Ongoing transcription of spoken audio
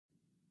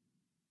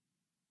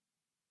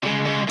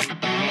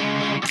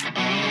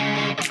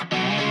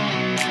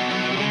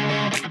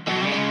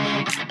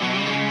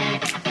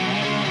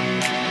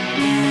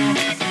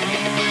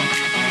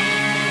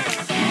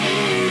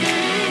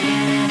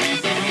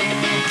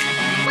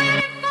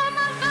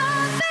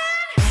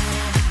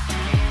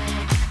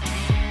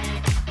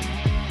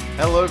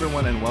Hello,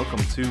 everyone, and welcome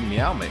to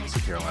Meow Mix, the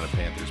Carolina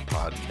Panthers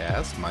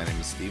podcast. My name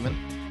is Steven.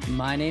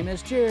 My name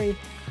is Jerry.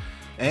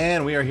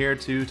 And we are here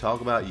to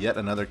talk about yet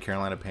another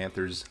Carolina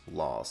Panthers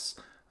loss.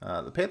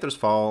 The Panthers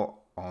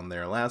fall on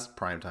their last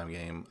primetime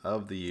game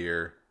of the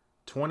year,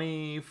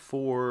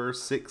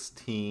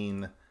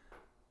 24-16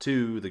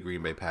 to the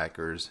Green Bay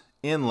Packers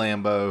in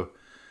Lambeau.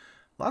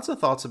 Lots of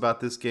thoughts about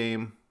this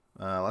game.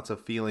 Lots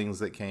of feelings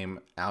that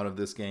came out of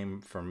this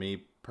game. For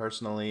me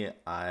personally,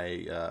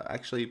 I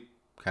actually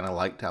kind of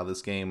liked how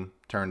this game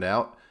turned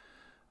out.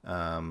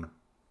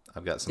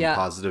 I've got some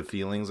positive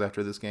feelings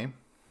after this game.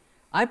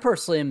 I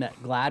personally am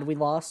glad we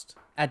lost.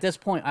 At this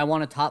point, I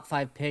want a top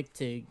 5 pick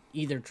to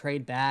either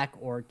trade back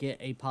or get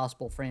a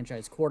possible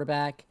franchise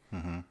quarterback.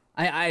 Mm-hmm.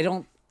 I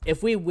don't.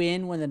 If we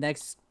win the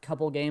next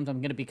couple games, I'm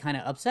going to be kind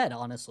of upset,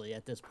 honestly,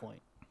 at this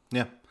point.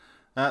 Yeah.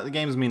 The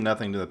games mean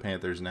nothing to the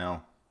Panthers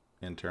now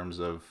in terms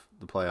of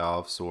the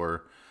playoffs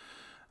or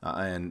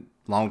and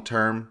long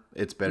term,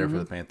 it's better for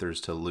the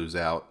Panthers to lose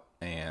out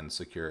and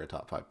secure a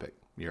top 5 pick.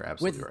 You're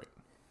absolutely right.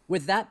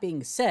 With that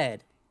being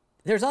said,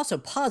 there's also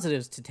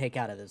positives to take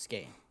out of this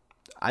game.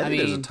 I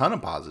think there's a ton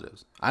of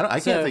positives. I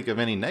can't think of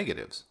any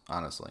negatives,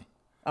 honestly.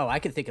 Oh, I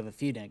can think of a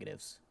few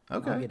negatives.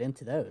 Okay. I'll get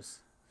into those.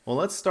 Well,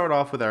 let's start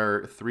off with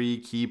our 3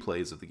 key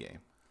plays of the game.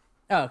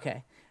 Oh,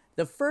 okay.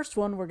 The first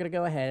one, we're going to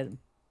go ahead.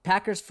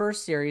 Packers'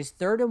 first series,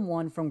 3rd and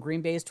 1 from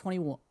Green Bay's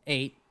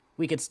 28.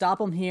 We could stop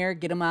them here,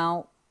 get them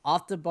out,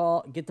 off the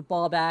ball, get the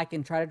ball back,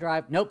 and try to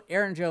drive. Nope,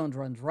 Aaron Jones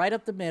runs right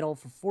up the middle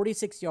for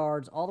 46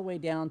 yards, all the way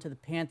down to the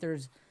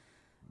Panthers'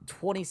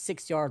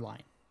 26-yard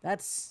line.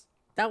 That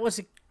was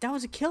a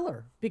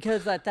killer,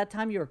 because at that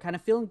time you were kind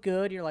of feeling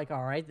good. You're like,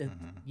 all right,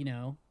 and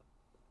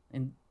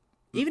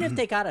even if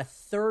they got a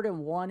 3rd and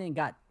 1 and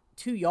got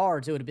 2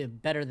 yards, it would have been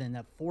better than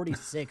that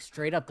 46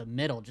 straight up the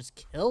middle.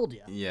 Just killed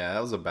you. Yeah,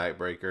 that was a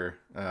backbreaker.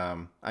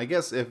 I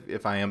guess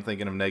if I am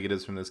thinking of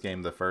negatives from this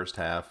game, the first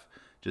half,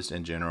 just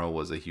in general,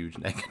 was a huge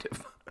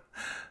negative.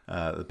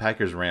 The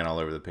Packers ran all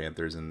over the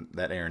Panthers, and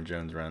that Aaron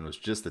Jones run was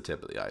just the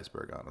tip of the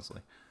iceberg, honestly.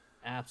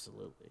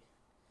 Absolutely.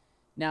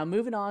 Now,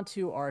 moving on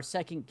to our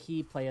second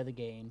key play of the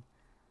game.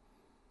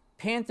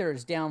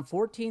 Panthers down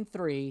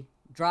 14-3,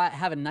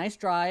 have a nice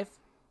drive,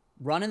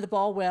 running the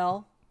ball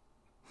well,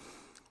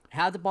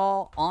 had the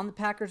ball on the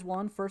Packers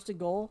 1, 1st and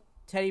goal.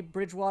 Teddy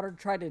Bridgewater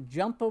tried to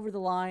jump over the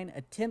line,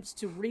 attempts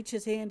to reach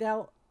his hand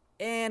out,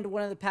 and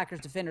one of the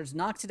Packers defenders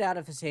knocks it out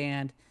of his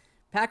hand.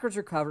 Packers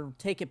recover,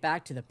 take it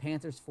back to the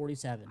Panthers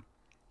 47.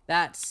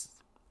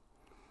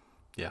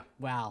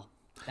 Wow.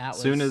 As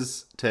soon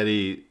as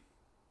Teddy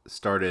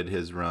started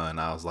his run,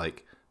 I was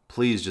like,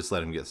 please just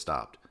let him get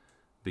stopped,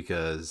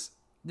 because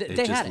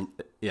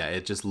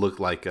it just looked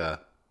like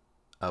a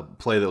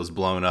play that was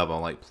blown up.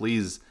 I'm like,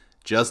 please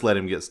just let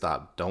him get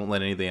stopped. Don't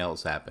let anything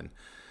else happen.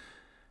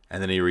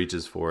 And then he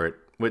reaches for it,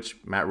 which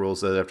Matt Rule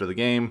said after the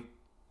game.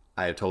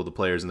 I have told the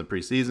players in the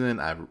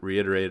preseason, I've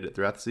reiterated it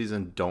throughout the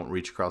season, don't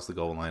reach across the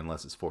goal line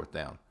unless it's 4th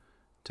down.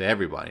 To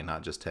everybody,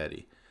 not just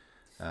Teddy.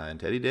 And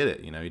Teddy did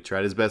it. He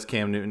tried his best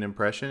Cam Newton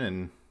impression,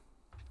 and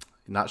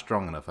not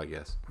strong enough, I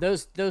guess.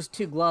 Those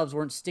 2 gloves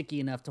weren't sticky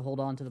enough to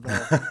hold on to the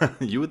ball.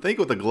 You would think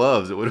with the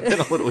gloves it would have been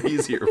a little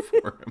easier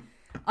for him.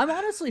 I'm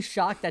honestly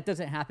shocked that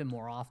doesn't happen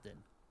more often,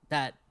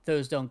 that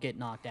those don't get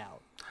knocked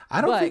out. I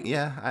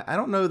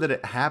don't know that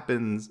it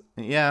happens.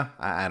 Yeah,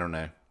 I don't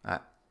know.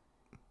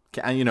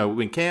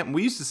 When Cam,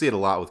 we used to see it a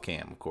lot with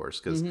Cam, of course,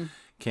 because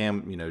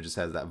Cam, just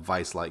has that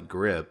vice-like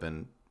grip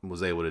and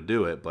was able to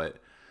do it. But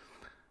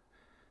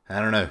I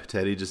don't know,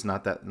 Teddy, just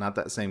not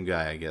that same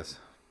guy, I guess.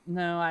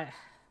 No,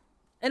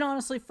 and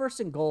honestly, 1st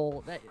and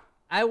goal,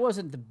 I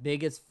wasn't the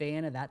biggest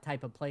fan of that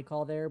type of play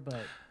call there,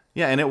 but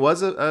yeah, and it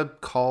was a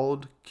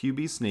called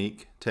QB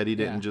sneak. Teddy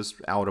didn't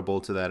just audible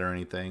to that or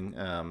anything.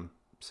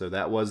 So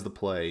that was the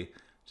play,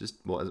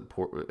 just was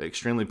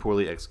extremely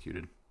poorly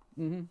executed.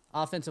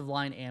 Offensive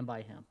line and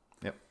by him.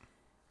 Yep.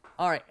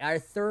 All right, our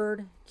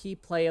third key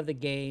play of the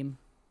game,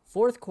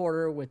 4th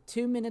quarter with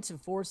 2 minutes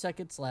and 4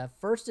 seconds left,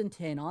 1st and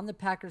 10 on the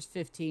Packers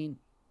 15.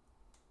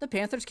 The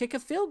Panthers kick a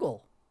field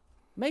goal.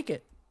 Make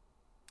it.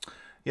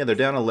 Yeah, they're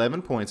down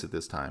 11 points at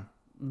this time.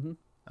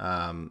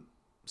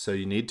 So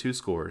you need 2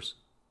 scores,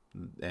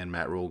 and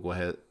Matt Rule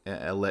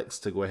elects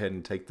to go ahead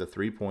and take the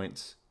 3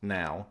 points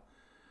now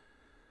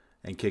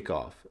and kick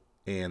off.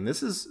 And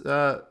this is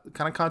kind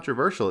of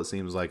controversial, it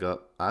seems like.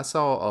 I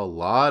saw a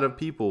lot of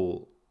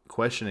people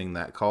questioning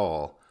that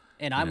call.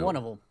 And I'm one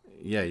of them.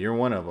 Yeah, you're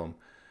one of them.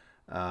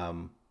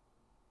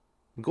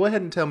 Go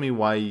ahead and tell me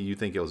why you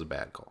think it was a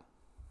bad call.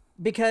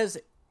 Because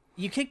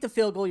you kick the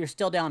field goal, you're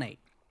still down 8.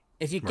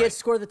 If you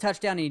score the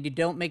touchdown and you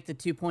don't make the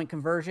 2-point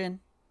conversion,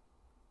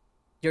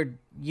 you're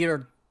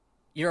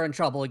in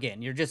trouble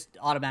again. You're just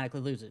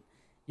automatically losing.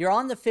 You're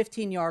on the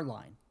 15-yard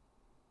line.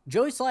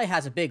 Joey Slye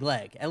has a big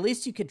leg. At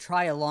least you could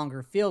try a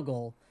longer field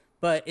goal,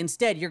 but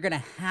instead you're going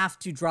to have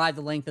to drive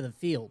the length of the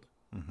field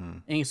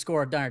and you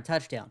score another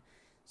touchdown.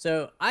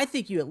 So I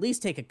think you at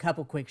least take a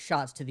couple quick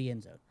shots to the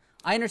end zone.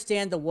 I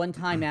understand the one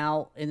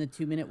timeout and the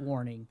 2-minute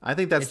warning. I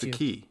think that's the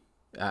key.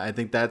 I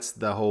think that's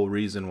the whole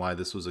reason why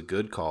this was a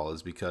good call,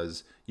 is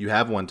because you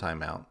have one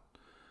timeout.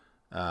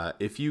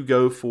 If you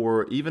go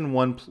for even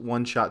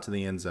one shot to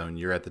the end zone,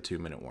 you're at the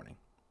 2-minute warning.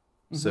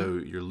 Mm-hmm.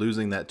 So you're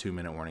losing that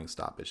 2-minute warning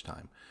stoppage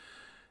time.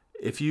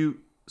 If you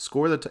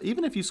score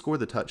even if you score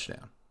the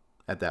touchdown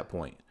at that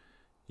point,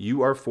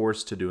 you are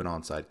forced to do an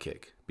onside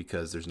kick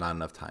because there's not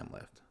enough time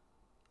left,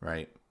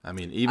 right? I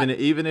mean, even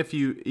if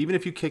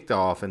you kicked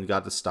off and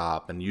got to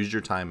stop and used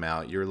your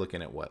timeout, you're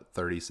looking at what,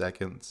 30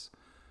 seconds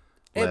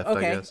left,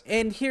 okay. I guess.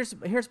 And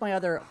here's my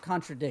other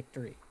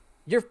contradictory.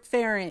 You're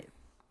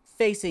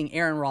facing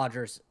Aaron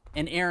Rodgers,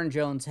 and Aaron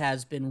Jones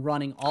has been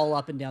running all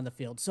up and down the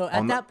field. So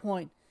at that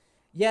point,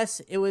 yes,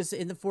 it was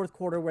in the fourth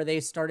quarter where they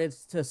started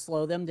to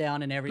slow them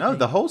down and everything. No,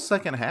 the whole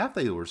second half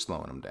they were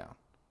slowing them down.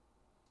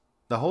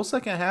 The whole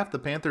second half, the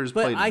Panthers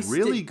played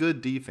really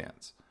good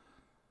defense.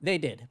 They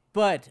did.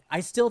 But I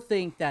still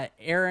think that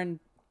Aaron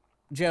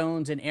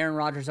Jones and Aaron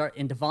Rodgers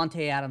and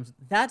Devontae Adams,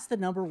 that's the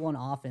number one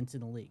offense in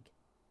the league.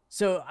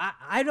 So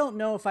I don't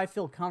know if I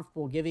feel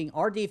comfortable giving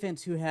our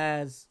defense, who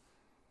has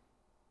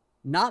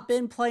not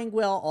been playing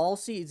well all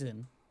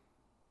season.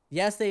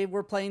 Yes, they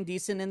were playing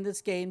decent in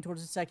this game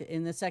towards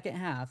the second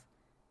half.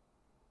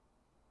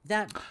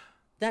 That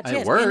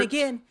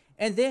chance.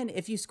 And then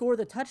if you score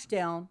the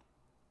touchdown,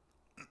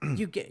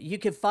 you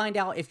can find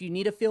out if you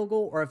need a field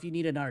goal or if you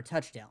need another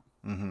touchdown.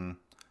 Mm-hmm.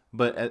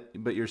 But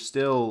you're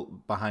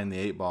still behind the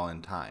 8 ball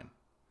in time.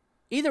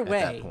 Either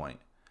way, at that point.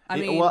 I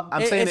mean,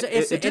 I'm saying it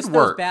did work. It's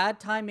those bad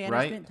time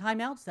management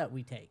timeouts that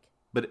we take.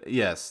 But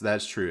yes,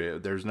 that's true.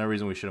 There's no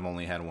reason we should have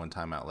only had one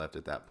timeout left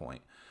at that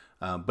point.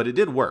 But it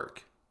did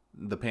work.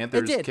 The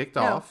Panthers kicked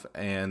off,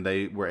 and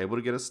they were able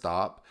to get a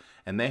stop,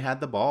 and they had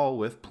the ball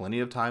with plenty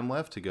of time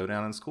left to go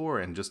down and score.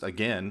 And just,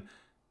 again,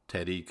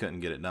 Teddy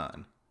couldn't get it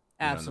done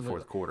in the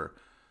fourth quarter.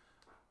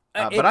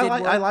 But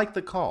I like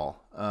the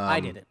call. I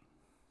didn't.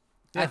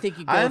 Yeah, I think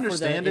you go I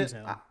understand for the it.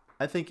 end zone.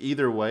 I think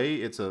either way,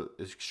 it's an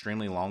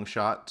extremely long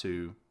shot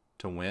to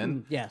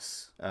win.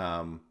 Yes.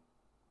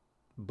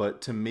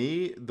 But to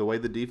me, the way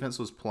the defense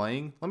was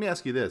playing, let me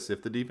ask you this: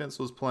 if the defense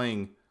and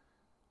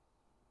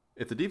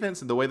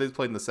the way they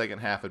played in the second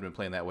half had been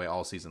playing that way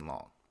all season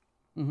long,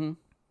 mm-hmm.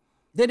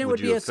 then it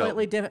would be a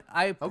slightly different.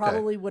 I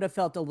probably would have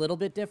felt a little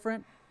bit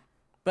different.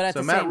 But at the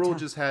same time, Matt Rule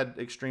just had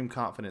extreme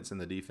confidence in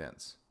the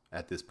defense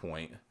at this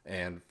point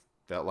and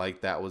felt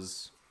like that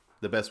was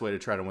the best way to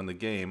try to win the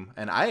game.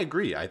 And I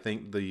agree. I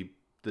think the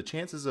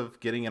chances of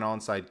getting an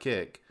onside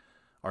kick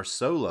are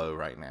so low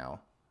right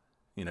now.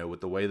 You know,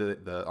 with the way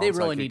that the they onside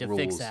really kick need to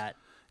rules, fix that.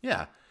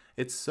 Yeah,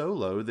 it's so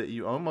low that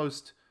you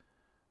almost.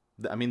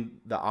 I mean,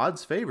 the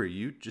odds favor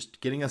you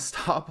just getting a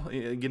stop,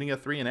 getting a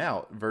 3 and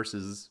out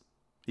versus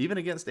even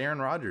against Aaron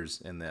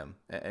Rodgers in them,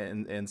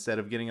 and instead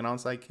of getting an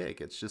onside kick,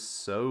 it's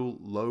just so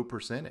low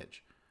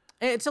percentage.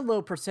 It's a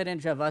low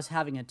percentage of us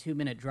having a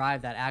 2-minute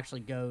drive that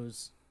actually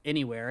goes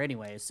anywhere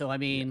anyway. So I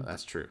mean, yeah,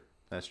 that's true.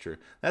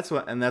 That's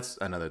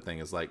another thing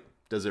is like,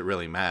 does it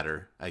really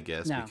matter? I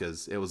guess No.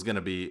 Because it was going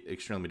to be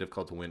extremely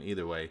difficult to win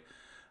either way.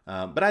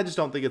 But I just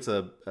don't think it's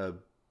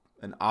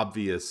an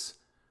obvious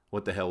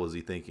what the hell was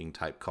he thinking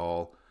type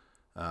call.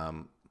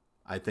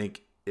 I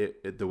think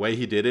the way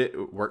he did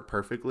it worked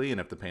perfectly,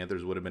 and if the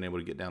Panthers would have been able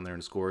to get down there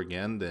and score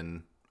again,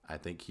 then I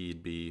think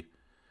he'd be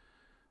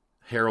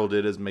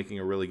heralded as making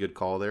a really good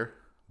call there.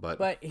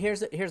 But here's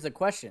the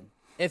question: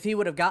 if we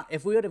would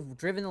have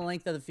driven the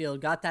length of the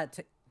field, got that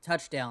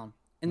touchdown,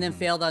 and then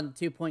failed on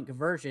the 2-point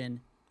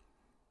conversion,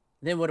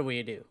 then what do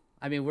we do?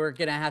 I mean, we're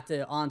gonna have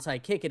to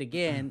onside kick it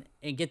again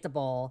and get the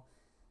ball.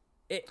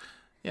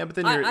 Yeah, but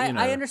then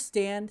I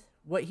understand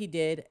what he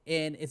did,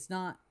 and it's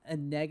not a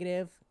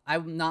negative.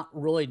 I'm not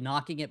really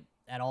knocking it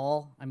at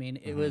all. I mean,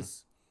 it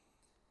was,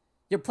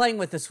 you're playing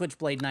with a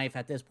switchblade knife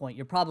at this point.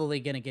 You're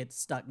probably going to get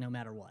stuck no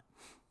matter what.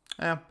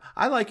 Yeah,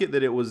 I like it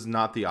that it was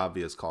not the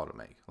obvious call to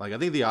make. Like, I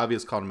think the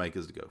obvious call to make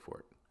is to go for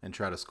it and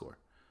try to score.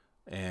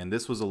 And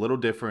this was a little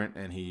different,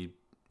 and he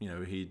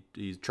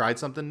tried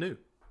something new.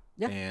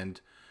 Yeah. And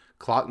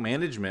clock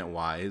management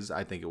wise,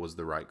 I think it was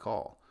the right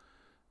call.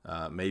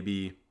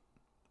 Maybe,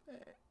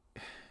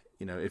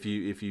 if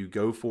you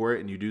go for it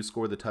and you do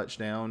score the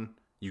touchdown,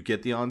 you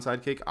get the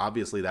onside kick.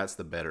 Obviously, that's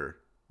the better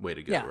way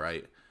to go,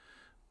 right?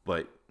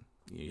 But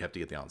you have to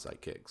get the onside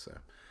kick. So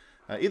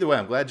either way,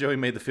 I'm glad Joey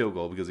made the field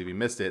goal, because if he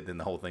missed it, then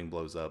the whole thing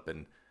blows up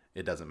and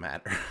it doesn't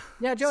matter.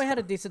 Yeah, Joey had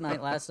a decent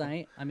night last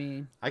night. I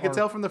mean, I could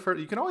tell from the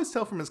first. You can always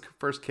tell from his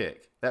first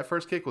kick. That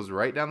first kick was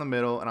right down the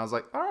middle, and I was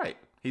like, all right,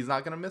 he's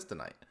not going to miss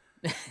tonight.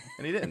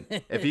 And he didn't.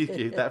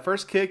 If that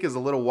first kick is a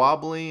little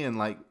wobbly and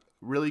like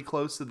really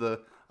close to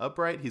the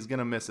upright, he's going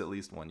to miss at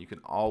least one. You can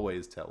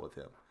always tell with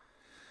him.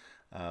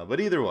 But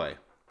either way,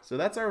 so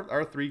that's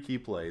our 3 key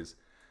plays.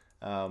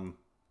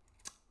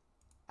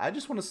 I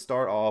just want to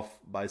start off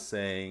by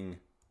saying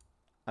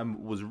I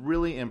was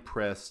really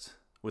impressed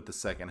with the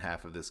second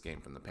half of this game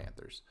from the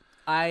Panthers.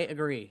 I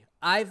agree.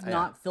 I've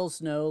not Phil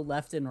Snow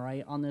left and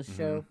right on this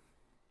show.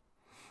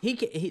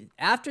 He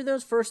after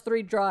those first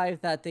 3 drives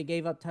that they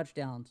gave up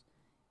touchdowns,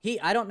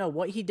 I don't know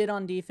what he did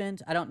on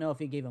defense. I don't know if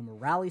he gave him a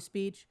rally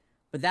speech,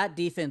 but that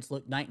defense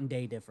looked night and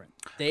day different.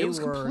 They was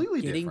were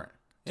completely different.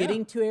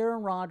 Getting to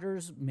Aaron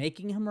Rodgers,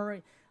 making him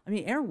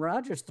Aaron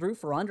Rodgers threw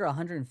for under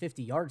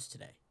 150 yards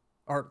today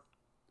or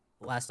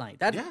last night.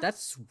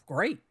 That's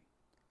great.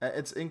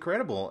 It's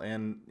incredible,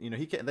 and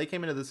they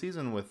came into the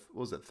season with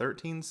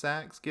 13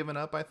 sacks given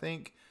up, I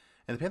think,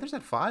 and the Panthers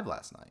had 5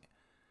 last night.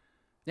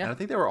 Yeah, and I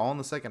think they were all in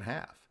the second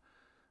half.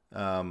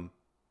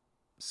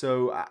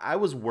 So I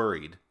was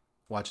worried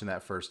watching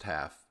that first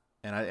half,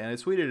 and I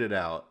tweeted it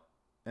out,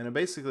 and it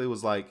basically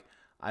was like,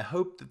 I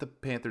hope that the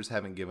Panthers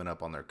haven't given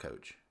up on their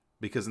coach,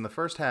 because in the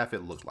first half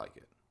it looked like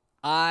it.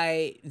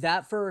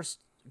 That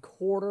first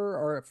quarter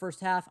or first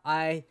half,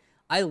 I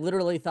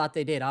literally thought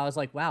they did. I was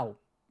like, wow,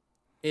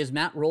 is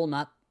Matt Rule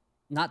not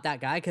that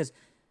guy? Because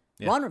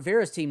Ron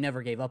Rivera's team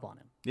never gave up on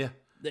him. Yeah,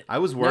 I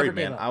was worried,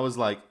 man. I was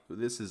like,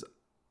 this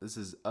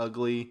is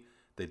ugly.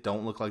 They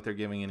don't look like they're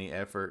giving any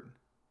effort.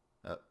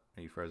 Are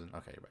you frozen?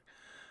 Okay, you're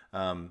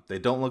back. They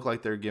don't look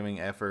like they're giving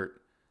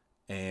effort,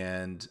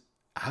 and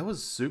I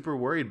was super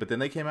worried. But then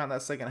they came out in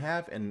that second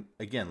half, and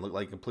again, looked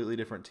like a completely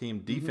different team,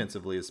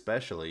 defensively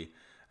especially,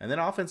 and then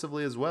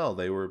offensively as well.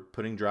 They were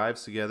putting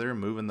drives together,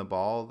 moving the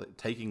ball,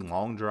 taking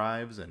long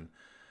drives, and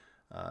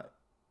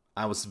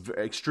I was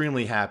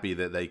extremely happy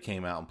that they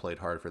came out and played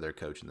hard for their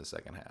coach in the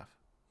second half.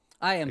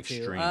 I am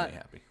extremely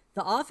happy.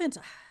 The offense,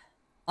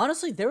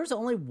 honestly, there was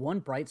only one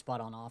bright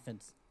spot on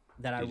offense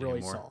that I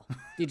really saw.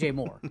 DJ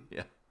Moore.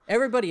 Yeah.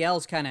 Everybody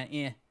else kind of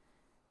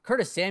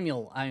Curtis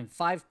Samuel,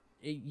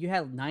 you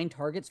had 9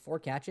 targets, 4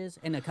 catches,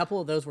 and a couple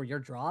of those were your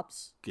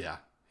drops. Yeah,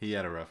 he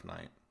had a rough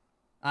night.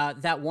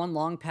 That one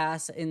long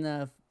pass in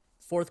the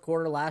fourth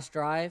quarter last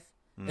drive,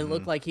 it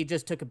looked like he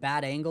just took a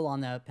bad angle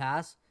on the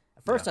pass.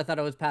 At first, I thought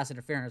it was pass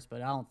interference,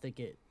 but I don't think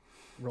it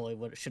really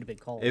should have been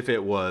called. If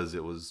it was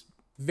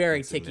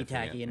very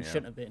ticky-tacky and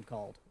shouldn't have been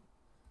called.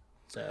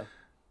 So,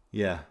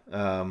 yeah,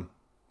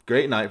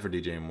 great night for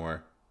DJ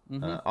Moore.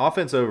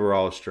 Offense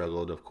overall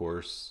struggled, of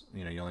course.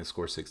 You only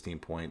score 16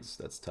 points.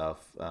 That's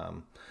tough.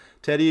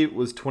 Teddy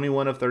was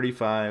 21 of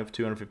 35,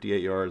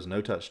 258 yards,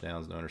 no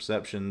touchdowns, no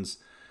interceptions.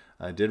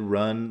 Did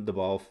run the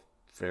ball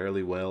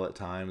fairly well at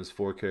times,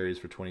 4 carries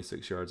for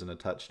 26 yards and a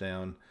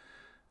touchdown.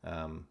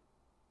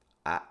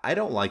 I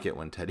don't like it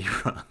when Teddy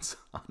runs,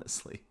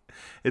 honestly.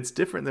 It's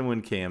different than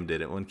when Cam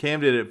did it. When Cam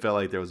did it, it felt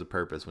like there was a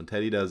purpose. When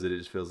Teddy does it, it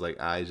just feels like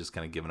he's just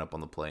kind of giving up on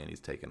the play and he's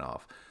taking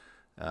off.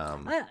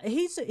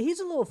 He's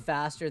a little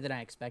faster than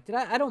I expected.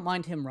 I don't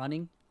mind him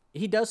running.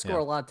 He does score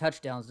a lot of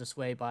touchdowns this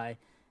way by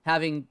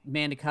having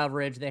man to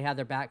coverage. They have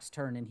their backs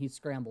turned and he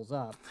scrambles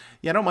up.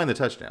 Yeah, I don't mind the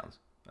touchdowns.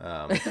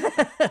 Well, I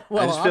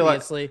just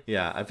obviously.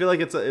 I feel like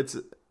it's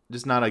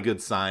just not a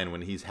good sign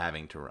when he's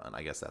having to run.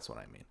 I guess that's what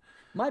I mean.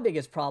 My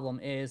biggest problem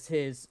is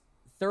his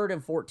 3rd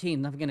and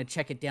 14. I'm going to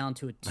check it down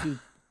to a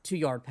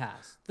 2-yard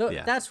pass.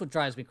 That's what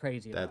drives me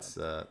crazy. That's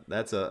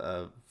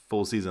a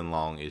full season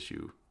long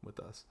issue with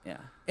us. Yeah,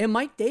 and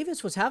Mike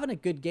Davis was having a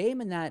good game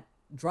in that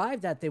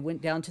drive that they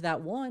went down to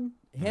that one.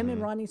 Him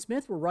and Ronnie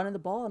Smith were running the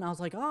ball, and I was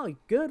like, oh,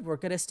 good, we're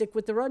going to stick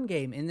with the run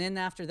game. And then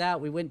after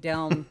that, we went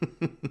down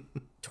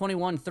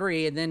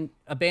 21-3 and then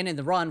abandoned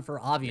the run for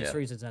obvious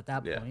reasons at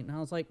that point. And I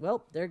was like,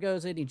 well, there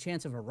goes any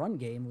chance of a run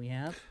game we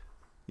have.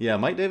 Yeah,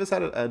 Mike Davis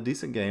had a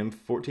decent game,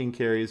 14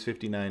 carries,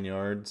 59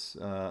 yards,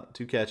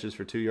 2 catches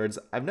for 2 yards.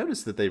 I've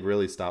noticed that they've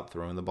really stopped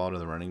throwing the ball to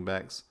the running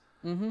backs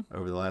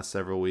over the last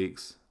several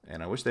weeks,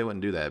 and I wish they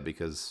wouldn't do that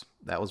because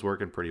that was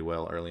working pretty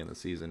well early in the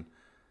season.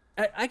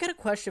 I got a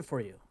question for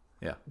you.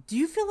 Yeah. Do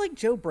you feel like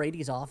Joe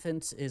Brady's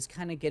offense is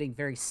kind of getting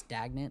very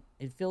stagnant?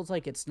 It feels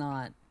like it's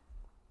not...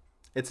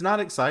 It's not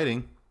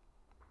exciting.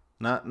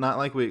 Not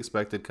like we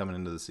expected coming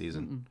into the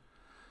season.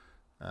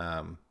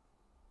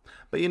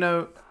 But,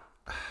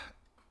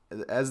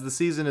 as the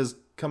season is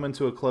coming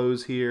to a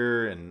close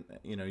here, and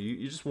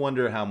you just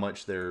wonder how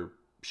much they're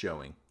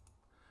showing.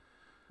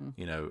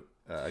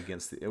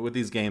 With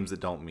these games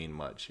that don't mean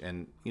much,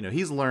 and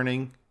he's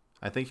learning.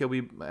 I think he'll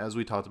be, as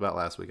we talked about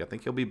last week, I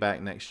think he'll be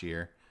back next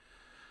year.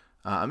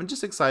 I'm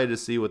just excited to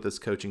see what this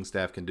coaching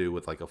staff can do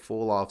with like a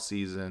full off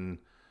season.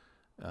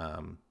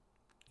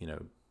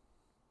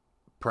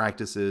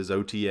 Practices,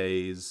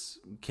 OTAs,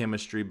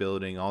 chemistry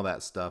building, all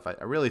that stuff. I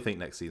really think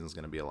next season is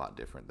going to be a lot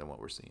different than what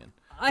we're seeing.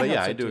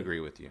 I do agree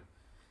with you.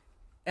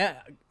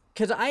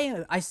 Because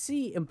I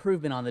see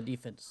improvement on the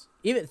defense,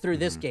 even through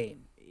this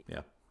game.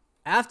 Yeah.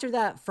 After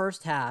that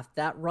first half,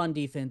 that run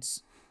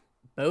defense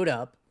bowed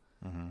up,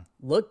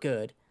 looked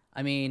good.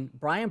 I mean,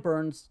 Brian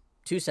Burns,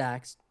 2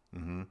 sacks.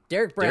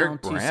 Derek Brown,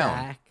 2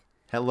 sacks.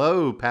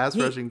 Hello, pass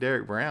rushing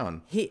Derek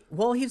Brown.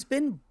 He's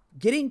been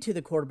getting to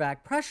the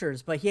quarterback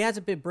pressures, but he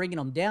hasn't been bringing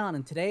them down.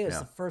 And today is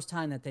the first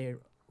time that they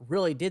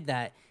really did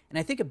that. And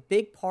I think a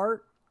big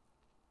part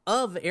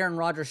of Aaron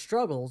Rodgers'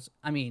 struggles,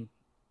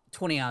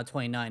 20 out of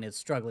 29 is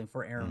struggling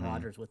for Aaron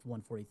Rodgers with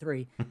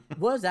 143,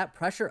 was that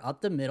pressure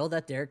up the middle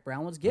that Derek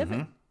Brown was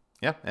given.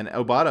 Yeah, and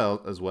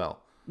Obata as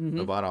well.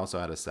 Obata also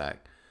had a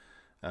sack,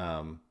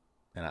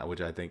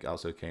 which I think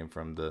also came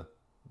from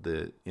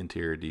the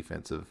interior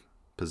defensive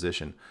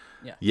position.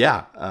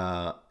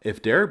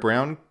 If Derek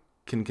Brown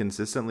can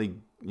consistently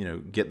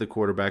get the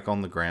quarterback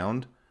on the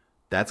ground,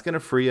 that's going to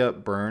free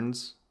up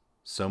Burns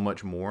so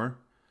much more.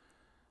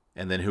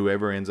 And then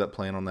whoever ends up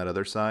playing on that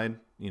other side,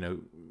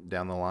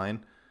 down the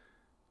line,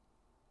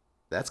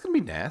 that's going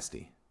to be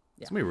nasty.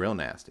 It's going to be real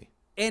nasty.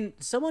 And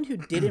someone who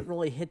didn't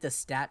really hit the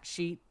stat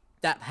sheet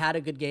that had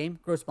a good game,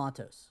 Gross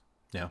Matos.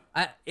 Yeah.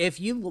 If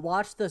you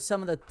watch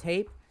some of the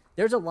tape,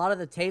 there's a lot of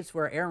the tapes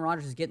where Aaron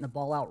Rodgers is getting the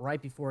ball out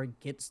right before it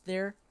gets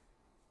there.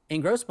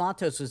 And Gross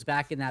Matos was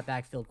back in that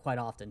backfield quite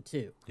often,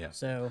 too. Yeah.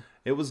 So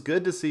it was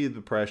good to see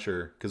the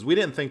pressure, because we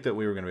didn't think that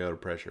we were going to be able to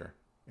pressure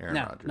Aaron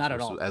Rodgers. Not at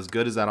all. As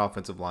good as that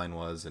offensive line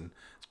was, and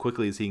as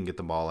quickly as he can get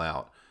the ball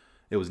out,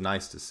 it was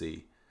nice to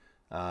see.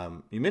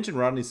 You mentioned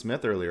Rodney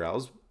Smith earlier. I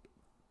was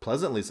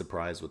pleasantly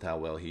surprised with how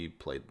well he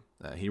played.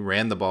 He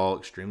ran the ball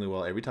extremely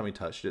well. Every time he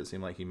touched it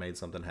seemed like he made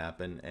something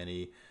happen, and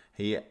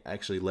he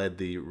actually led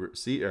the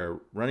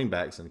running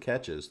backs in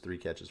catches, 3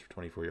 catches for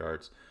 24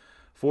 yards,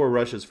 4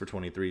 rushes for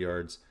 23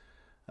 yards.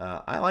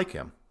 I like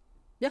him.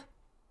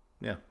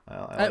 Yeah,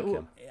 I like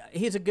him.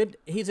 He's a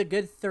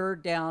good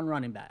third down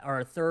running back, or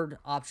a third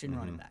option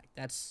running back.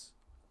 That's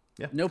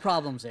no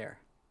problems there.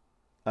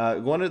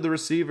 One of the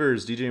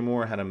receivers, DJ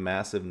Moore, had a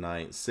massive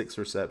night. 6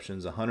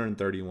 receptions,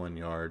 131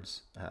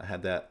 yards.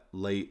 Had that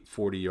late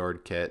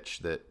 40-yard catch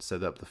that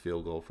set up the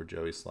field goal for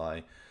Joey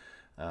Sly.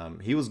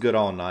 He was good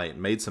all night.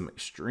 Made some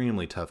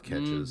extremely tough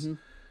catches.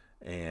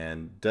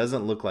 And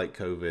doesn't look like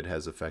COVID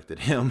has affected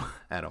him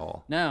at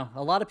all. No,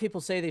 a lot of people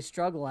say they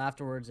struggle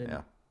afterwards,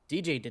 and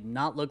DJ did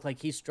not look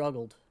like he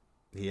struggled.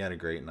 He had a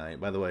great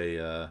night. By the way,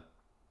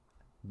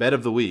 bet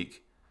of the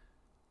week,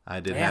 I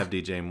did have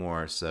DJ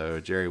Moore, so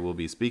Jerry will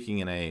be speaking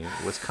in a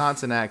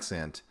Wisconsin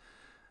accent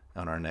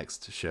on our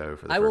next show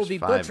for the first 5 minutes. I will be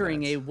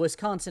butchering a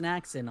Wisconsin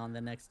accent on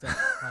the next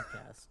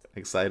podcast.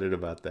 Excited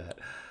about that.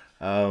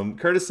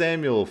 Curtis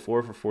Samuel,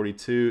 4 for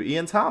 42.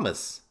 Ian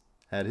Thomas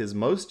had his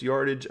most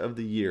yardage of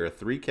the year,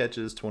 3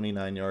 catches,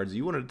 29 yards.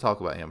 You wanted to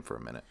talk about him for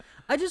a minute.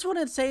 I just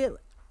wanted to say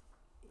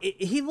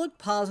he looked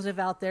positive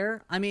out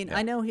there. I mean,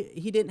 I know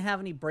he didn't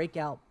have any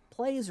breakout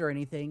plays or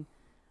anything,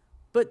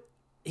 but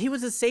he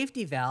was a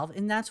safety valve,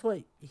 and that's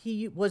what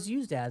he was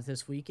used as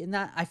this week. And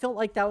that I felt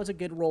like that was a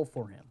good role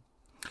for him.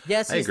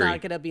 Yes, he's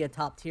not going to be a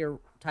top-tier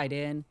tight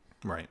end.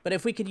 Right. But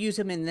if we could use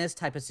him in this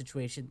type of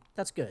situation,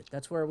 that's good.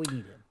 That's where we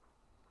need him.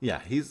 Yeah,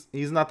 he's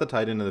not the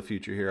tight end of the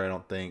future here, I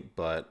don't think,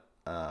 but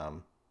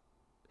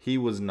he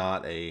was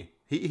not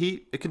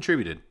he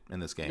contributed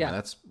in this game, and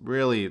that's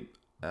really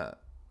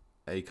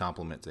a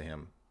compliment to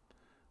him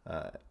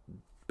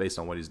based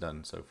on what he's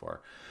done so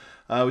far.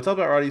 We talked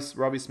about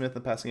Robbie Smith in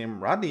the passing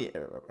game.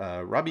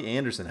 Robbie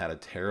Anderson had a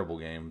terrible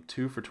game,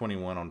 2 for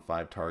 21 on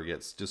 5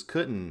 targets. Just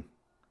couldn't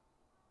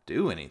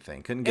do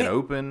anything. Couldn't get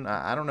open.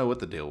 I don't know what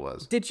the deal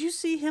was. Did you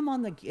see him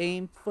on the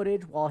game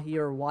footage while you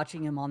were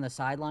watching him on the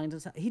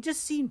sidelines? He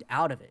just seemed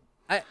out of it.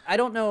 I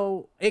don't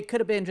know. It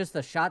could have been just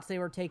the shots they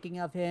were taking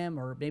of him,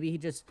 or maybe he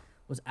just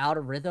was out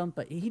of rhythm,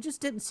 but he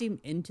just didn't seem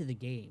into the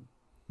game.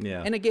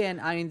 Yeah. And again,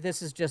 I mean,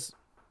 this is just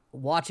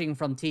watching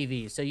from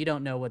TV, so you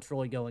don't know what's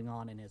really going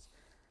on in his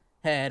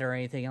head or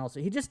anything else.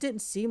 He just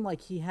didn't seem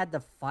like he had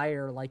the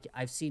fire like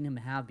I've seen him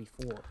have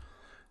before.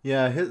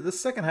 Yeah, the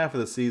second half of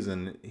the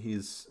season,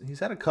 he's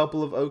had a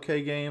couple of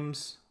okay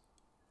games,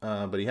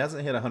 but he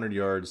hasn't hit 100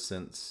 yards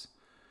since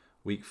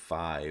week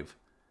 5,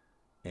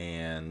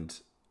 and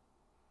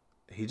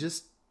he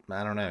just,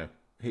 I don't know.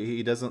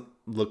 He doesn't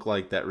look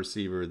like that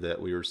receiver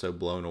that we were so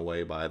blown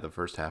away by the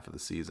first half of the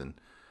season.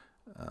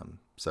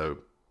 So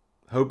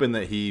hoping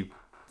that he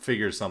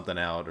figures something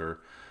out, or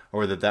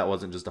that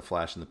wasn't just a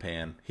flash in the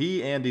pan.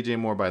 He and DJ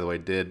Moore, by the way,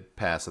 did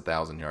pass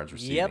 1,000 yards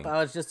receiving. Yep,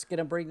 I was just going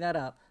to bring that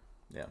up.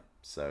 Yeah,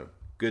 so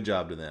good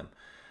job to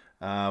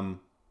them.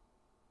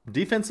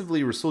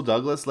 Defensively, Rasul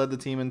Douglas led the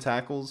team in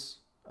tackles.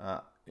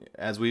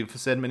 As we've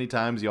said many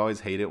times, you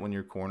always hate it when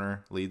your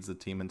corner leads the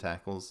team in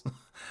tackles.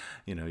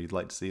 You'd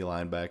like to see a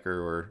linebacker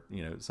or,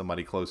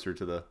 somebody closer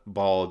to the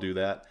ball do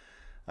that.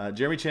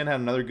 Jeremy Chin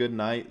had another good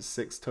night,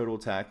 6 total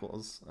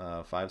tackles,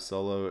 5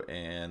 solo,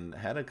 and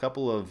had a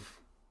couple of,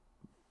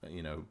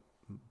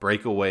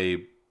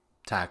 breakaway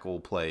tackle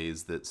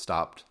plays that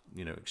stopped,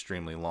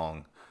 extremely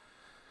long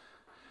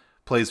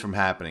plays from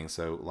happening.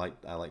 So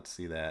I like to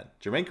see that.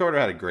 Jermaine Carter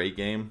had a great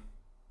game.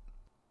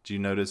 Did you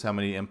notice how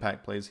many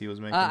impact plays he was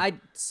making? I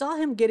saw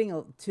him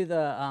getting to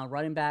the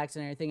running backs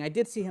and everything. I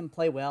did see him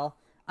play well.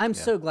 I'm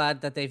so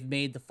glad that they've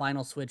made the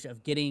final switch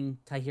of getting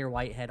Tahir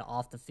Whitehead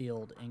off the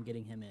field and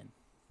getting him in.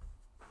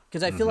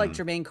 Because I feel like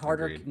Jermaine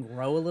Carter can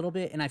grow a little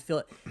bit, and I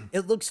feel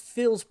it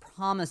feels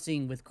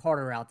promising with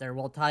Carter out there.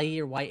 While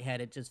Tahir Whitehead,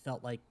 it just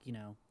felt like,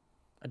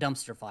 a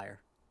dumpster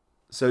fire.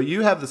 So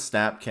you have the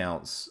snap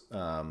counts.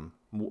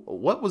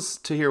 What was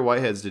Tahir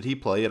Whitehead's? Did he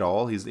play at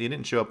all? He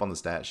didn't show up on the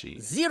stat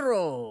sheet.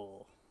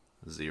 0.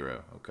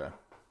 Okay.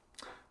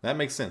 That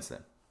makes sense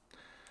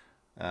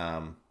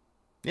then.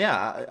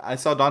 Yeah, I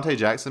saw Dante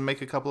Jackson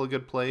make a couple of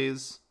good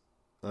plays.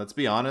 Let's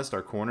be honest,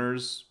 our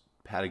corners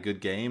had a good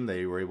game.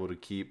 They were able to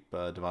keep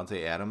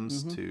Devontae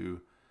Adams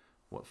to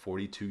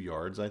 42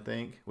 yards, I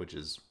think, which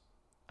is,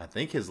 I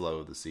think, his low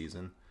of the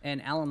season.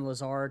 and Alan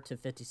Lazard to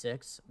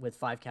 56 with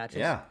 5 catches.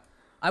 Yeah.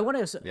 I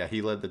want to. Yeah,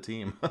 he led the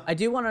team. I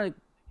do want to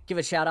give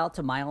a shout out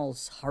to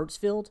Miles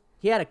Hartsfield.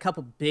 He had a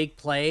couple big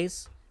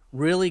plays,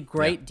 really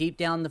great deep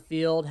down the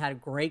field,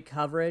 had great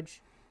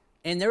coverage.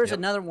 And there was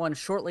another one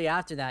shortly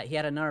after that. He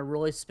had another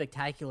really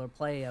spectacular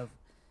play of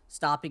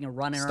stopping a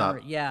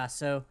runner. Yeah,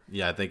 so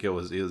yeah, I think it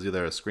was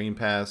either a screen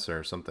pass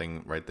or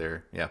something right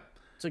there. Yeah.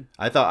 So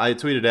I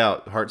tweeted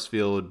out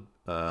Hartsfield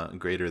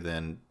greater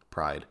than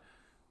Pride,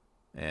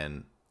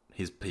 and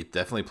he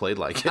definitely played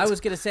like it. I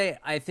was gonna say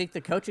I think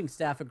the coaching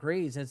staff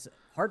agrees, as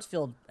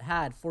Hartsfield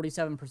had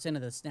 47%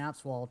 of the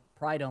snaps while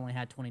Pride only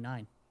had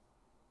 29.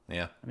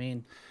 Yeah, I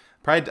mean,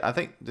 Pride. I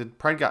think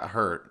Pride got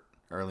hurt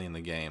early in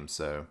the game,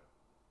 so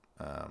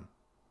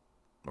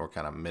or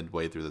kind of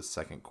midway through the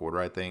second quarter,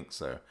 I think.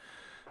 So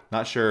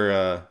not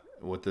sure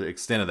what the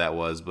extent of that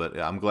was, but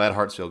I'm glad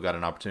Hartsfield got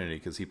an opportunity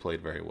because he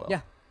played very well.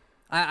 Yeah.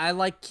 I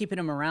like keeping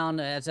him around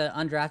as an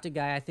undrafted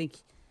guy. I think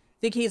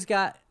he's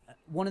got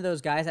one of those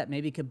guys that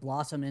maybe could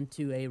blossom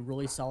into a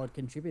really solid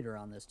contributor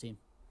on this team.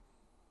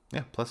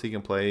 Yeah, plus he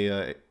can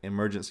play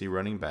emergency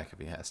running back if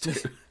he has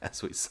to,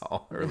 as we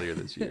saw earlier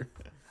this year.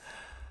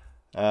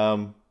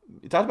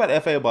 You talked about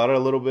Efe Obada a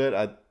little bit.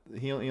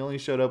 He only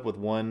showed up with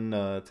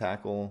one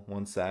tackle,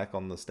 one sack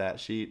on the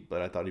stat sheet,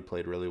 but I thought he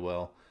played really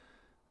well.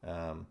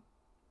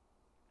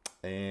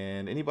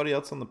 And anybody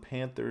else on the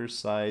Panthers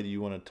side you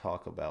want to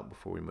talk about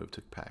before we move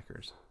to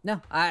Packers? No,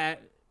 I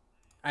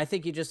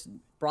think you just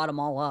brought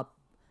them all up.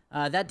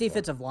 That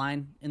defensive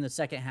line in the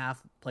second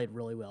half played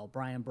really well.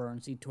 Brian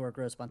Burns, Yetur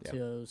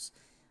Gross-Matos,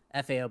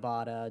 Efe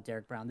Obada,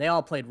 Derek Brown. They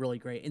all played really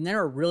great. And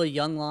they're a really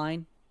young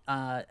line.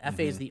 Efe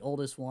is the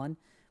oldest one.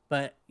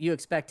 But you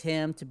expect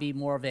him to be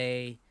more of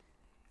a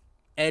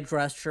edge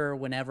rusher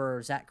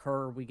whenever Zach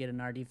Kerr, we get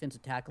in our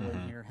defensive tackle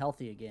in here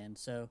healthy again.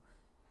 So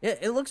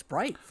it looks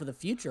bright for the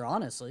future,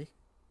 honestly.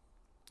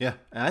 Yeah,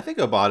 and I think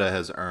Obada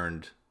has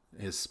earned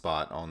his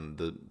spot on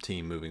the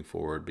team moving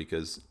forward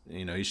because,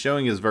 he's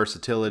showing his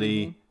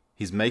versatility.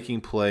 He's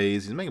making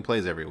plays. He's making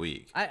plays every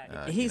week.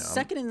 He's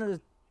second in the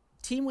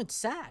team with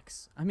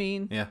sacks. I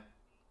mean...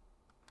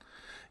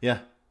 Yeah.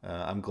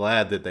 I'm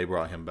glad that they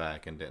brought him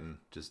back and didn't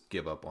just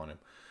give up on him.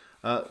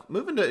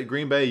 Moving to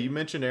Green Bay, you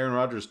mentioned Aaron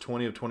Rodgers,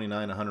 20 of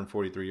 29,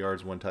 143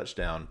 yards, 1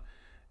 touchdown.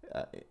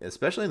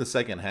 Especially in the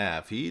second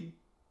half, he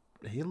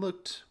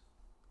looked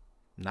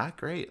not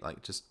great,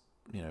 like just,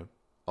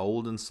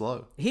 old and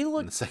slow. He looked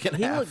in the second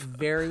half. He looked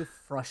very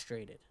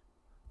frustrated.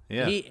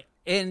 Yeah.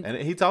 And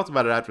he talked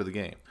about it after the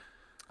game.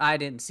 I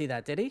didn't see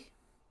that, did he?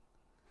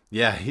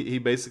 Yeah, he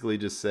basically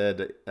just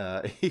said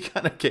he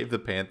kind of gave the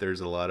Panthers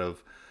a lot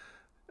of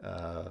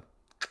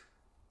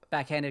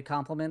backhanded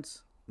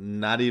compliments.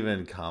 Not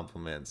even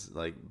compliments,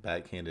 like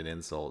backhanded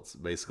insults,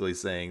 basically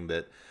saying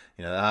that,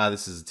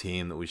 this is a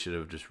team that we should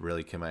have just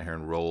really come out here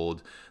and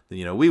rolled.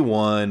 We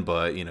won,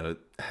 but,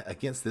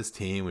 against this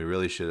team, we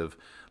really should have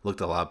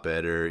looked a lot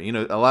better.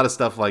 A lot of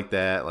stuff like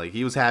that. Like,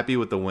 he was happy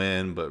with the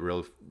win, but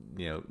real,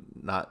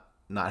 not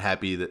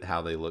happy that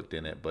how they looked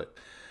in it. But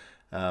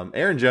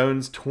Aaron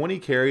Jones, 20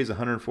 carries,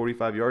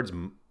 145 yards,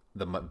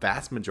 the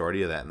vast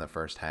majority of that in the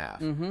first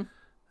half.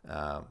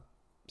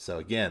 So,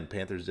 again,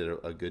 Panthers did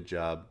a good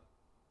job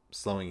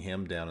slowing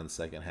him down in the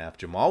second half.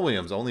 Jamal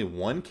Williams, only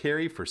 1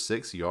 carry for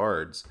 6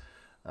 yards,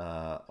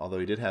 although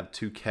he did have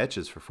 2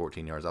 catches for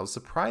 14 yards. I was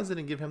surprised they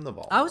didn't give him the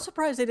ball. I was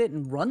surprised they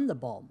didn't run the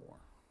ball more.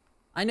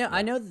 I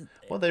know.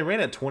 Well, they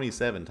ran it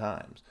 27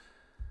 times.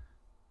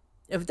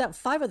 If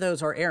 5 of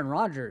those are Aaron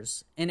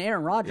Rodgers, and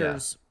Aaron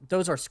Rodgers,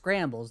 those are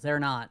scrambles. They're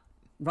not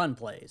run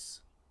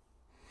plays.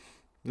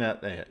 Yeah,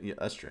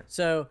 that's true.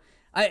 So,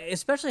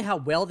 especially how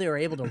well they were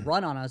able to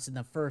run on us in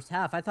the first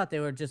half. I thought they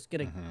were just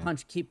going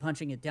to keep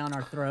punching it down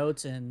our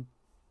throats. And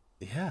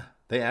yeah,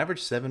 they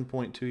averaged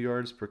 7.2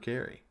 yards per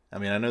carry. I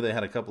mean, I know they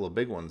had a couple of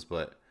big ones,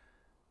 but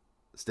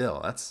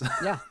still, that's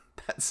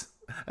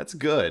that's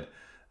good.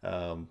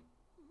 And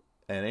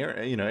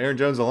Aaron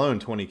Jones alone,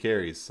 20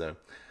 carries. So,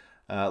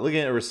 looking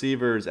at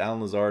receivers,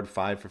 Alan Lazard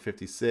 5 for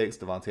 56,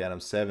 Devontae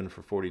Adams 7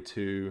 for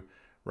 42,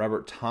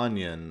 Robert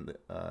Tonyan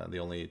the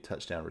only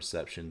touchdown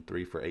reception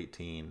 3 for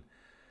 18.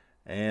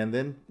 And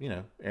then,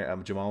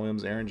 Jamal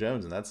Williams, Aaron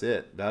Jones, and that's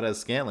it.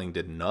 Valdez-Scantling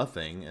did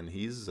nothing, and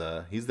he's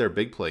their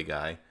big play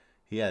guy.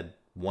 He had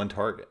 1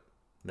 target,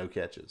 no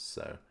catches.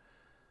 So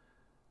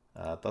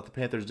I thought the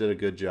Panthers did a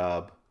good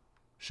job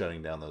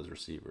shutting down those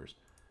receivers.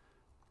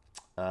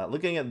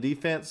 Looking at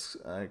defense,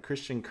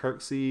 Christian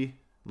Kirksey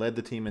led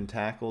the team in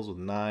tackles with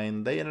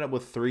 9. They ended up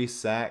with 3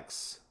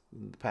 sacks,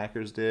 the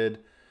Packers did.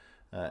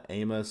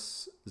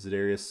 Amos,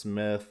 Zadarius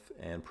Smith,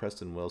 and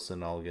Preston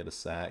Wilson all get a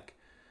sack.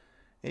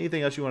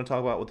 Anything else you want to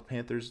talk about with the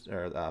Panthers?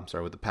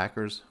 With the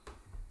Packers?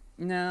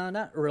 No,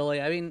 not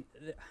really. I mean,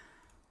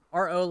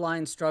 our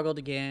O-line struggled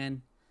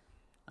again.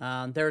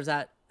 There's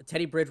that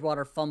Teddy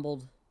Bridgewater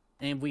fumbled,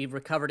 and we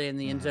recovered it in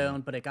the end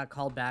zone, but it got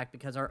called back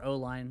because our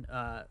O-line,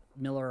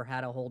 Miller,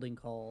 had a holding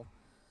call.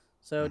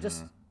 So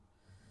just...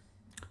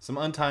 some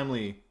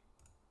untimely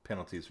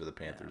penalties for the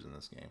Panthers in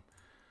this game.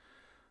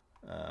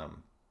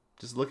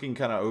 Just looking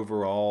kind of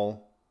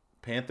overall,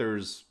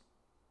 Panthers...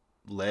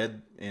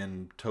 led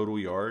in total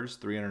yards,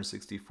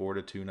 364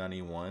 to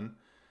 291.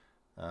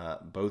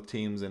 Both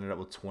teams ended up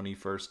with 20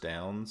 first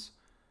downs.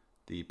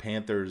 The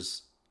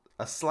Panthers,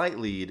 a slight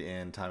lead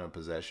in time of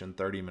possession,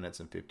 30 minutes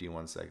and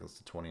 51 seconds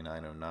to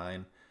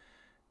 29:09.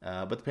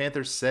 But the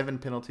Panthers, 7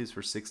 penalties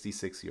for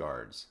 66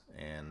 yards.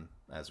 And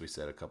as we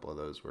said, a couple of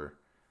those were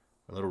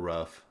a little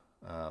rough.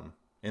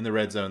 In the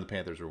red zone, the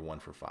Panthers were 1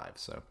 for 5.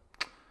 So,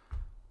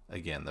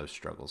 again, those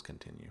struggles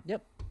continue.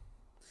 Yep.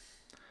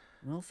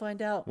 We'll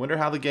find out. Wonder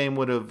how the game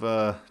would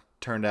have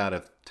turned out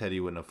if Teddy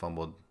wouldn't have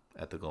fumbled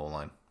at the goal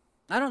line.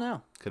 I don't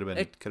know. Could have been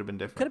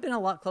different. Could have been a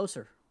lot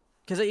closer.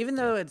 Because even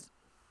though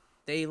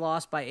they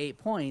lost by 8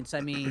 points,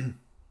 I mean,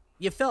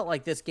 you felt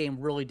like this game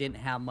really didn't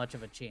have much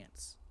of a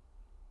chance.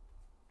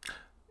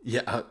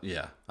 Yeah,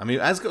 yeah. I mean,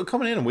 as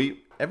coming in,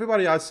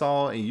 everybody I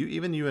saw, and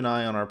even you and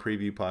I on our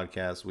preview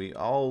podcast, we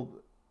all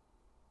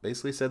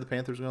basically said the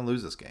Panthers were going to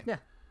lose this game. Yeah,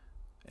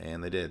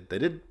 and they did. They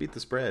did beat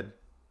the spread.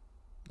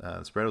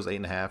 The spread was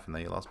 8.5, and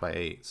they lost by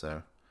 8.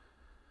 So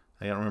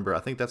I don't remember. I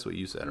think that's what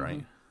you said,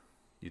 right?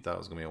 You thought it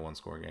was going to be a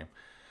 1-score game.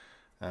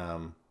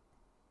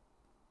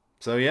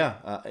 So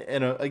yeah,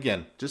 and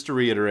again, just to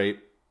reiterate,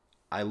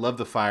 I love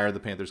the fire the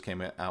Panthers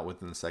came out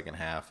with in the second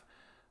half.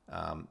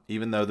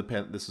 Even though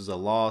this is a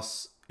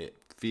loss, it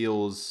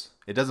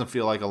doesn't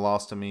feel like a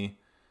loss to me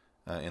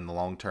in the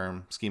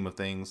long-term scheme of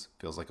things.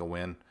 It feels like a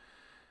win.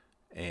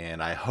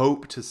 And I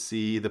hope to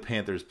see the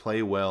Panthers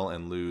play well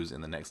and lose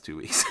in the next 2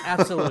 weeks.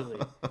 Absolutely.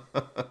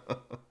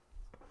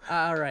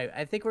 All right.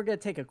 I think we're going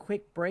to take a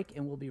quick break,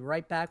 and we'll be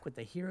right back with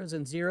the heroes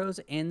and zeros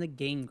and the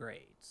game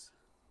grades.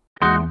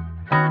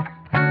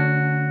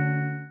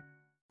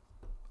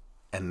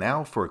 And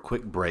now for a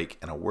quick break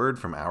and a word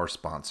from our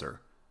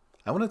sponsor.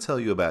 I want to tell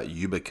you about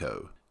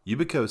Yubico.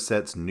 Yubico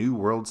sets new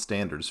world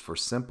standards for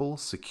simple,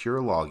 secure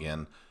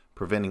login,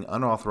 preventing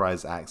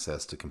unauthorized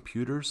access to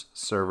computers,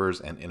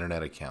 servers, and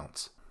internet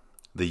accounts.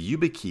 The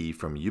YubiKey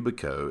from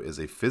Yubico is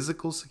a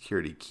physical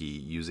security key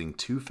using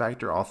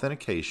two-factor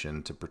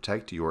authentication to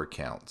protect your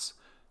accounts.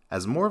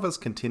 As more of us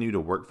continue to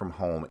work from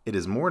home, it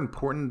is more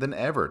important than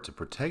ever to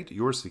protect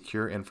your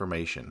secure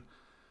information.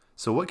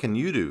 So what can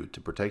you do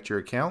to protect your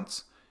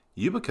accounts?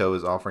 Yubico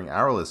is offering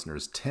our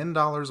listeners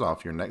 $10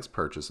 off your next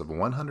purchase of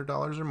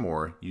 $100 or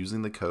more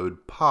using the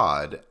code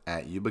POD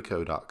at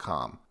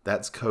yubico.com.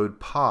 That's code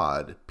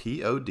POD,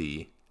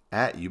 P-O-D,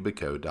 at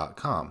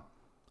yubico.com.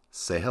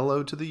 Say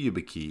hello to the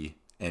YubiKey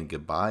and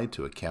goodbye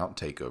to account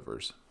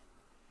takeovers.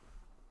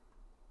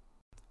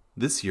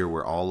 This year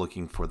we're all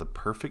looking for the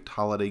perfect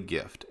holiday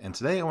gift, and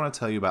today I want to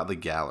tell you about the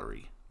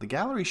Gallery. The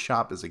Gallery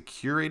shop is a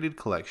curated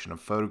collection of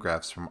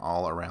photographs from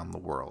all around the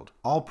world.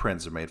 All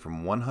prints are made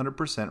from 100%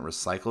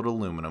 recycled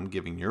aluminum,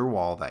 giving your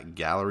wall that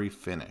gallery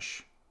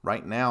finish.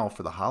 Right now,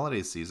 for the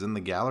holiday season, the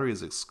Gallery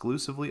is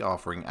exclusively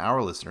offering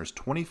our listeners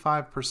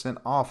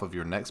 25% off of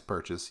your next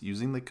purchase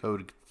using the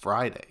code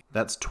FRIDAY.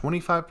 That's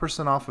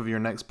 25% off of your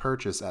next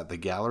purchase at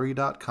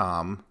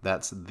thegallery.com.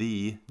 That's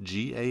the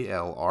GALRY.com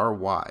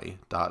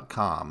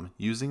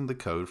using the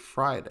code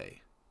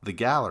FRIDAY. The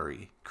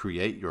Gallery.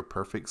 Create your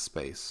perfect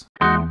space.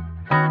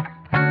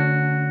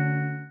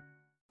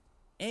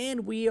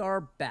 And we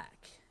are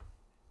back.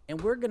 And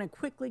we're going to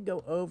quickly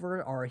go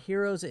over our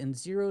heroes and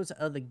zeros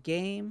of the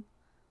game.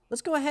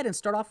 Let's go ahead and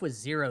start off with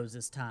zeros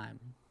this time.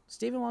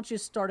 Steven, why don't you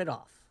start it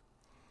off?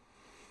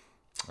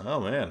 Oh,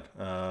 man.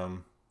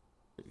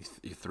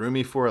 You threw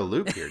me for a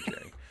loop here,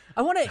 Jay.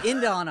 I want to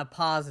end on a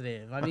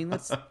positive. I mean,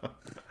 let's...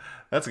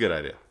 That's a good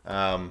idea.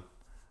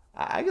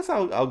 I guess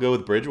I'll go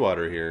with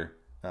Bridgewater here.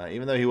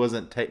 Even though he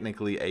wasn't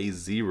technically a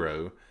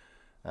zero,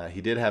 he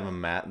did have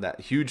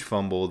that huge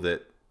fumble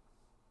that,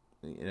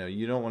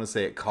 you don't want to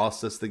say it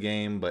cost us the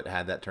game, but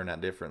had that turned out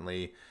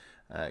differently,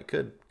 it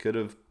could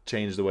have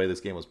changed the way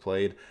this game was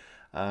played.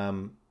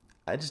 I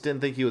just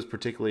didn't think he was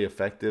particularly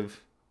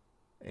effective,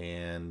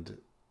 and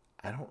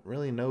I don't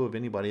really know of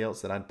anybody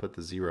else that I'd put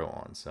the zero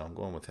on, so I'm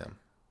going with him.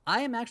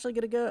 I am actually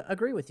going to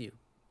agree with you.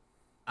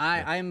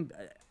 I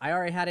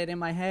already had it in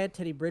my head,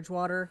 Teddy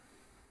Bridgewater.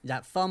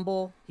 That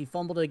fumble, he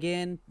fumbled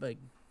again, but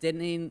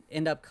didn't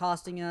end up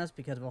costing us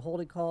because of a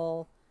holding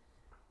call.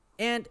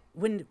 And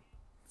when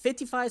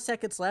 55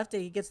 seconds left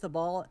and he gets the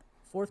ball,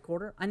 fourth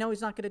quarter, I know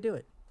he's not going to do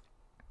it.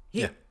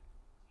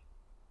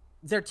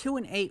 They're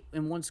 2-8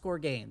 in one-score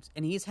games,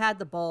 and he's had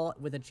the ball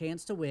with a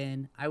chance to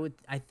win.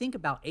 I think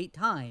about 8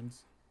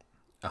 times.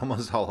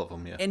 Almost all of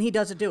them, yeah. And he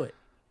doesn't do it.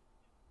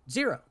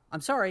 Zero. I'm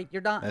sorry,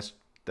 you're not.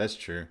 That's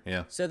true.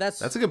 Yeah. So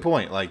that's a good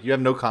point. Like, you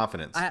have no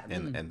confidence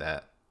in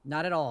that.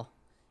 Not at all.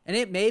 And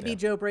it may be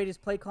Joe Brady's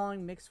play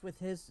calling mixed with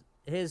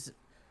his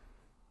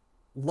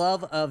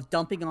love of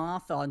dumping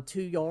off on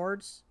 2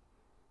 yards,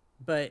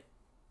 but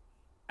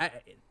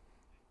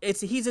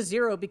he's a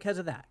zero because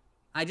of that.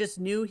 I just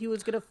knew he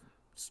was gonna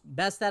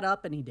mess that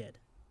up, and he did.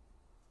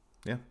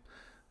 Yeah.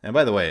 And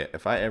by the way,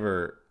 if I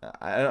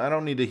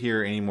don't need to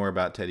hear any more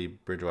about Teddy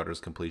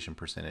Bridgewater's completion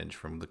percentage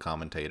from the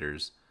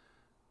commentators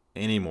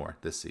anymore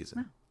this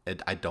season. No.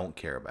 I don't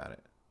care about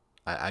it.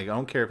 I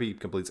don't care if he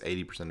completes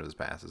 80% of his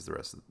passes the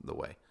rest of the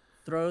way.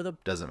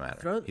 Doesn't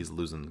matter. He's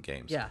losing the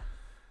games. Yeah.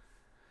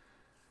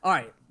 All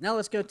right, now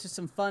let's go to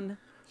some fun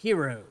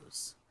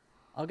heroes.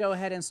 I'll go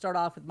ahead and start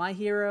off with my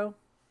hero,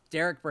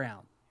 Derek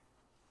Brown.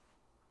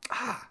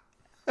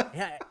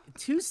 Yeah,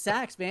 2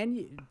 sacks,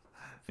 man.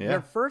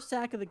 Your first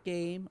sack of the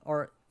game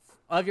or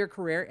of your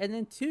career, and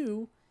then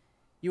 2,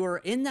 you were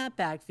in that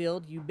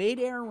backfield. You made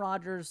Aaron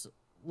Rodgers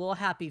a little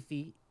happy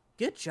feet.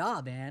 Good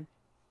job, man.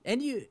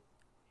 And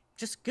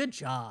just good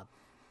job.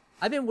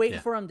 I've been waiting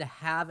for him to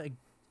have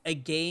a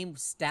game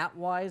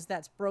stat-wise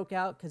that's broke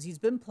out because he's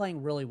been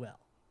playing really well.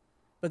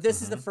 But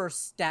this is the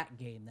first stat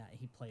game that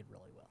he played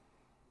really well.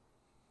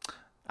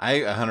 I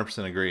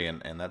 100% agree,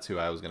 and that's who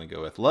I was going to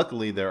go with.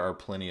 Luckily, there are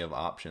plenty of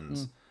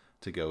options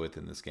to go with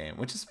in this game,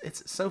 which is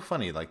it's so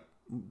funny. Like,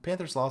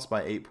 Panthers lost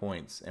by 8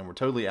 points and were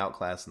totally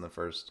outclassed in the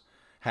first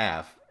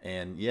half,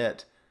 and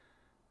yet,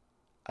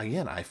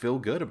 again, I feel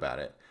good about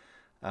it.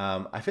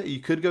 I feel you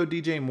could go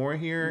DJ Moore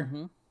here.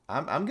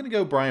 I'm going to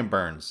go Brian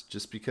Burns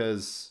just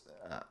because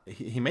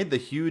he made the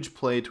huge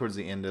play towards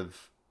the end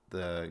of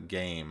the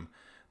game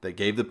that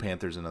gave the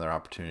Panthers another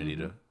opportunity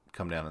to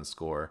come down and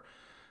score.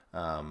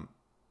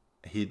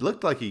 He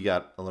looked like he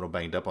got a little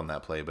banged up on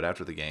that play, but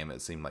after the game,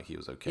 it seemed like he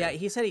was okay. Yeah,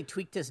 he said he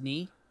tweaked his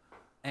knee,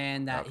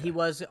 and that he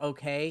was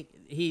okay.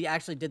 He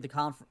actually did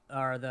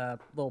the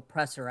little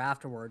presser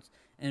afterwards.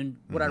 And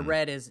what I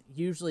read is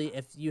usually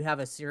if you have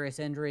a serious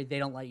injury, they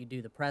don't let you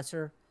do the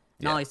presser.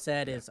 And all he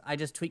said is, I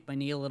just tweaked my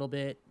knee a little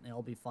bit, and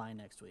it'll be fine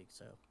next week.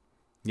 So,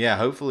 yeah,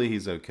 hopefully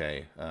he's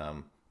okay.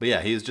 But yeah,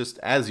 he's just,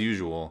 as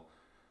usual,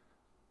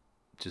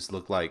 just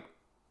looked like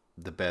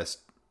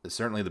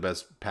certainly the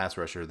best pass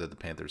rusher that the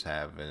Panthers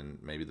have, and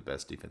maybe the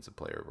best defensive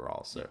player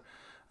overall. So,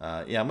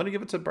 I'm going to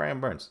give it to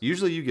Brian Burns.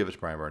 Usually you give it to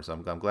Brian Burns. So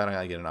I'm glad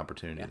I get an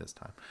opportunity this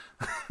time.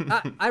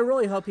 I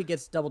really hope he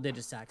gets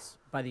double-digit sacks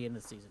by the end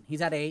of the season. He's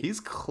at 8.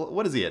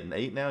 What is he at?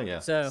 8 now? Yeah.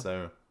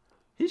 So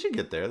he should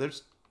get there.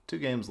 There's 2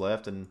 games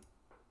left, and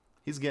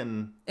he's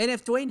getting. And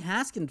if Dwayne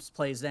Haskins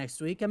plays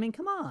next week, I mean,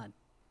 come on.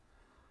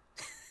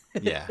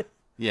 Yeah.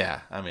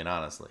 I mean,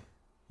 honestly,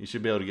 you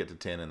should be able to get to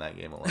 10 in that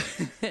game alone.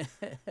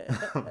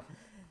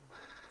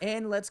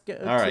 And let's go.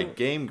 All right,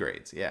 game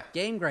grades. Yeah.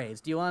 Game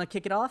grades. Do you want to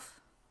kick it off?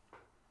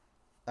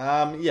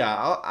 I'm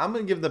going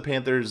to give the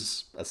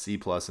Panthers a C+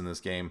 in this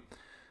game.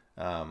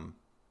 I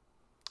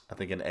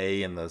think an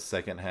A in the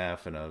second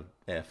half and a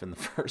F in the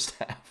first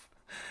half.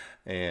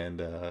 And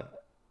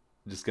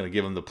just going to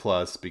give them the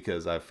plus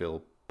because I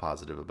feel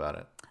positive about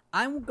it.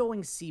 I'm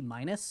going C-.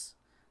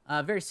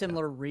 Very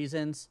similar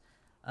reasons.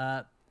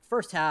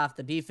 First half,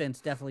 the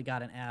defense definitely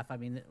got an F. I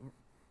mean,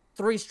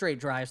 3 straight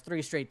drives,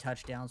 3 straight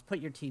touchdowns, put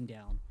your team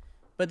down.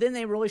 But then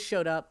they really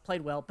showed up,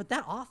 played well. But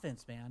that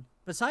offense, man,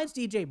 besides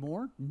DJ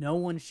Moore, no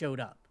one showed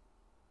up.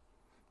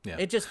 Yeah.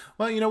 It just.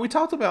 Well, we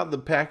talked about the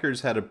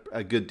Packers had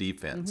a good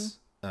defense.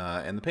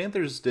 And the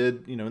Panthers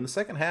did, in the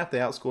second half, they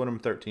outscored them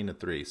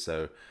 13-3.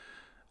 So,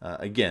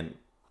 again,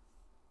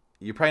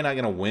 you're probably not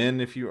going to win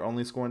if you're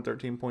only scoring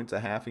 13 points a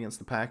half against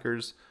the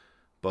Packers.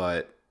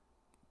 But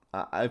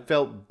I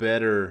felt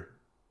better.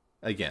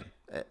 Again,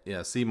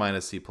 C-, C+.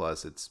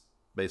 It's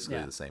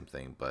basically the same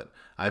thing. But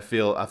I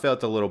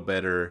felt a little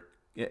better.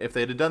 If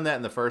they'd have done that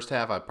in the first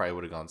half, I probably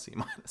would have gone C-,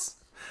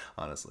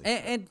 honestly.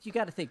 And you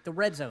got to think, the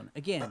red zone,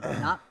 again,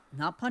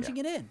 not punching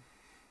it in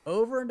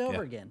over and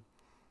over again.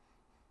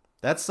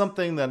 That's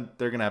something that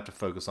they're going to have to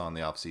focus on in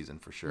the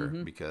offseason for sure,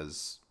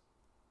 because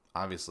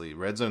obviously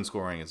red zone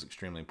scoring is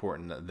extremely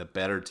important. The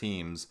better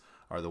teams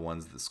are the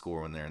ones that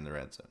score when they're in the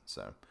red zone.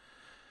 So,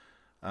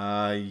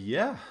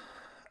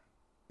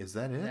 is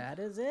that it? That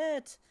is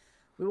it.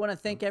 We want to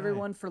thank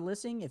everyone for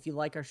listening. If you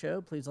like our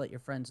show, please let your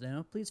friends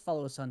know. Please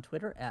follow us on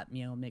Twitter at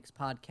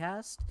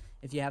MeowMixPodcast.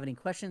 If you have any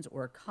questions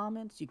or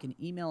comments, you can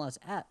email us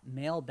at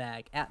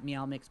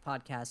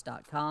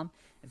mailbag@meowmixpodcast.com.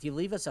 If you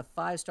leave us a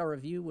 5-star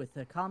review with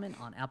a comment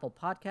on Apple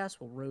Podcasts,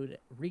 we'll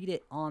read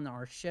it on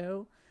our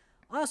show.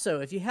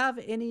 Also, if you have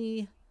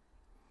any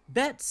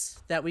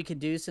bets that we could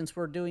do, since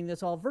we're doing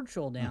this all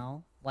virtual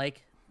now,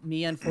 like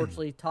me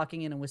unfortunately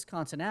talking in a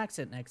Wisconsin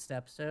accent next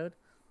episode,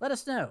 let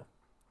us know.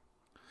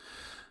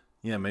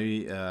 Yeah,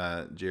 maybe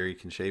Jerry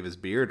can shave his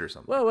beard or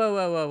something.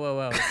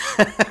 Whoa.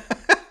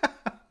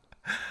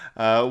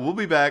 We'll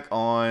be back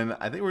I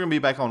think we're going to be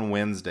back on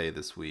Wednesday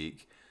this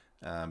week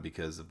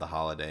because of the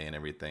holiday and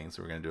everything.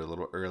 So we're going to do a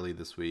little early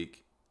this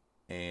week.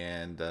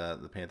 And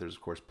the Panthers,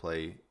 of course,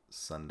 play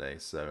Sunday.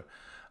 So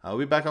we'll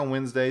be back on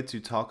Wednesday to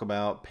talk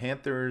about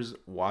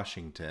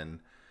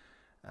Panthers-Washington.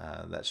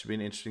 That should be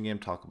an interesting game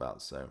to talk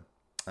about. So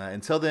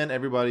until then,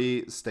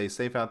 everybody stay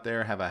safe out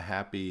there. Have a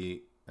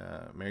happy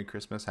Merry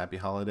Christmas, happy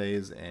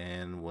holidays,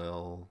 and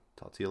we'll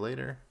talk to you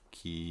later.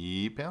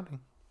 Keep pounding.